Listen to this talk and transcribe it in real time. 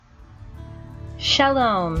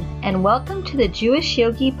Shalom, and welcome to the Jewish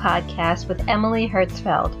Yogi Podcast with Emily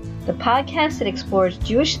Hertzfeld, the podcast that explores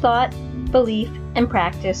Jewish thought, belief, and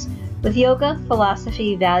practice with yoga,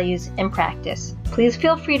 philosophy, values, and practice. Please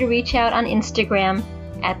feel free to reach out on Instagram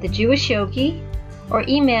at The Jewish Yogi or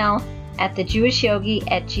email at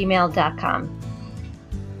thejewishyogi@gmail.com.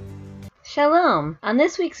 Shalom! On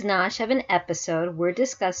this week's nosh of an episode, we're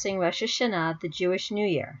discussing Rosh Hashana, the Jewish New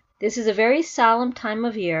Year. This is a very solemn time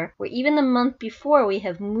of year where even the month before we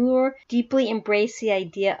have more deeply embraced the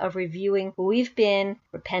idea of reviewing who we've been,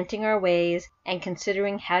 repenting our ways, and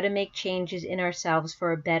considering how to make changes in ourselves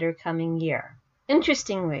for a better coming year.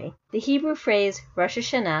 Interestingly, the Hebrew phrase Rosh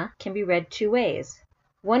Hashanah can be read two ways.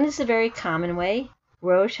 One is the very common way,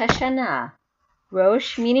 Rosh Hashanah.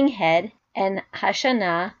 Rosh meaning head, and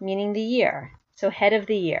Hashanah meaning the year, so head of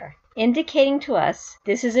the year, indicating to us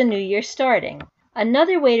this is a new year starting.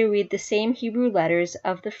 Another way to read the same Hebrew letters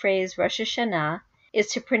of the phrase Rosh Hashanah is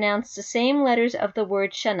to pronounce the same letters of the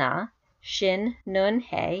word Shana, Shin, Nun,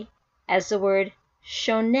 He, as the word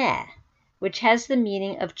Shoneh, which has the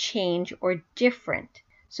meaning of change or different.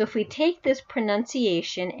 So if we take this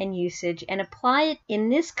pronunciation and usage and apply it in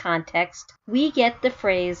this context, we get the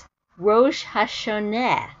phrase Rosh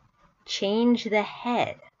Hashanah, change the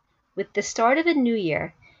head. With the start of a new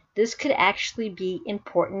year, this could actually be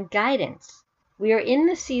important guidance. We are in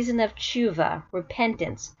the season of tshuva,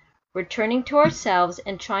 repentance, returning to ourselves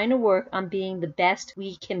and trying to work on being the best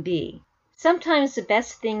we can be. Sometimes the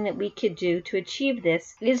best thing that we could do to achieve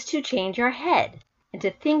this is to change our head and to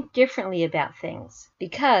think differently about things.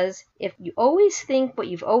 Because if you always think what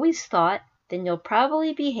you've always thought, then you'll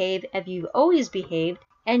probably behave as you've always behaved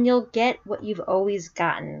and you'll get what you've always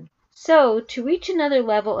gotten. So, to reach another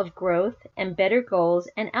level of growth and better goals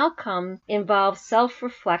and outcomes involves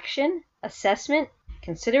self-reflection, assessment,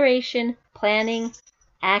 consideration, planning,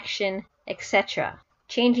 action, etc.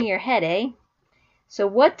 Changing your head, eh? So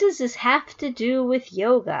what does this have to do with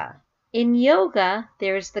yoga? In yoga,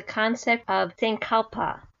 there is the concept of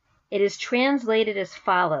Sankalpa. It is translated as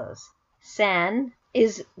follows. San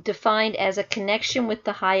is defined as a connection with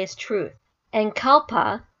the highest truth, and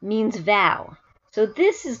Kalpa means vow. So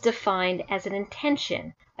this is defined as an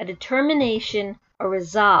intention, a determination, a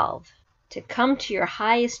resolve to come to your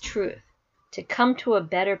highest truth, to come to a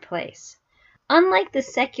better place. Unlike the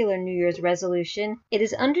secular New Year's resolution, it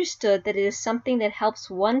is understood that it is something that helps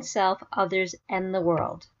oneself, others, and the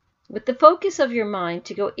world. With the focus of your mind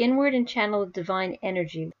to go inward and channel the divine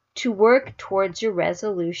energy to work towards your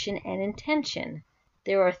resolution and intention.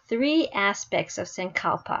 There are three aspects of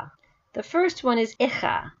Sankalpa. The first one is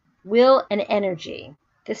Icha, will and energy.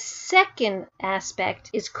 The second aspect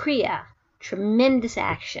is Kriya, tremendous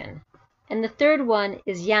action. And the third one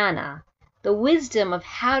is Yana, the wisdom of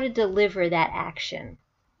how to deliver that action.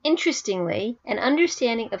 Interestingly, an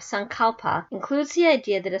understanding of Sankalpa includes the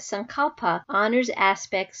idea that a Sankalpa honors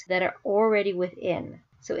aspects that are already within.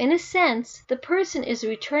 So in a sense, the person is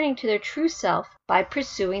returning to their true self by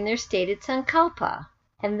pursuing their stated Sankalpa.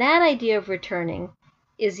 And that idea of returning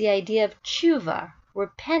is the idea of tshuva,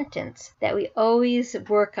 repentance, that we always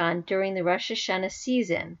work on during the Rosh Hashanah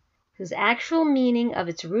season, whose actual meaning of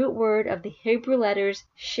its root word of the Hebrew letters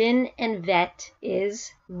Shin and Vet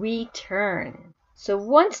is return. So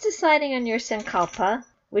once deciding on your Sankalpa,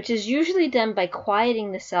 which is usually done by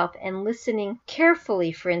quieting the self and listening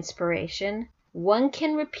carefully for inspiration, one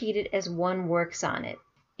can repeat it as one works on it.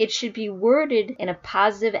 It should be worded in a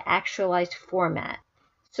positive, actualized format.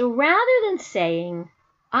 So rather than saying,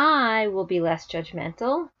 I will be less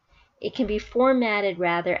judgmental, it can be formatted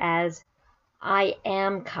rather as, I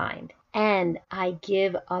am kind, and I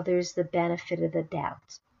give others the benefit of the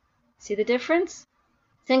doubt. See the difference?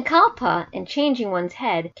 Sankalpa and changing one's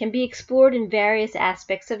head can be explored in various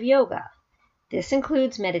aspects of yoga. This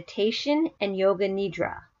includes meditation and yoga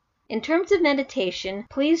nidra. In terms of meditation,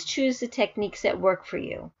 please choose the techniques that work for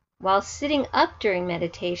you. While sitting up during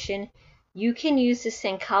meditation, you can use the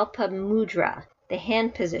Sankalpa mudra, the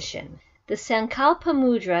hand position. The Sankalpa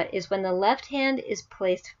mudra is when the left hand is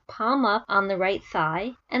placed palm up on the right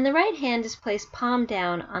thigh and the right hand is placed palm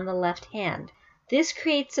down on the left hand. This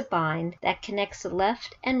creates a bind that connects the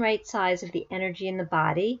left and right sides of the energy in the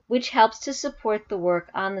body, which helps to support the work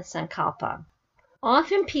on the Sankalpa.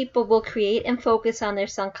 Often people will create and focus on their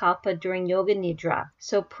Sankalpa during Yoga Nidra,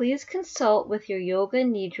 so please consult with your Yoga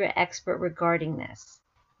Nidra expert regarding this.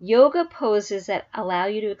 Yoga poses that allow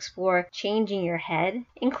you to explore changing your head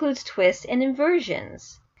includes twists and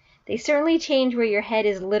inversions. They certainly change where your head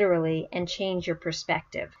is literally and change your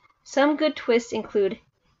perspective. Some good twists include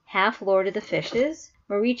Half Lord of the Fishes,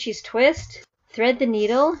 Marichi's Twist, Thread the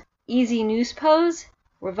Needle, Easy Noose Pose,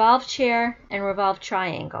 revolve chair, and revolve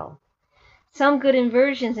triangle. Some good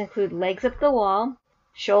inversions include legs up the wall,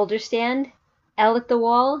 shoulder stand, L at the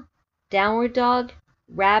wall, downward dog,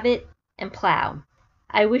 rabbit, and plow.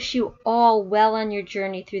 I wish you all well on your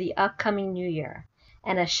journey through the upcoming New Year,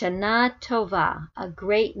 and a Shana Tova, a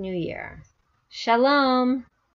great New Year. Shalom!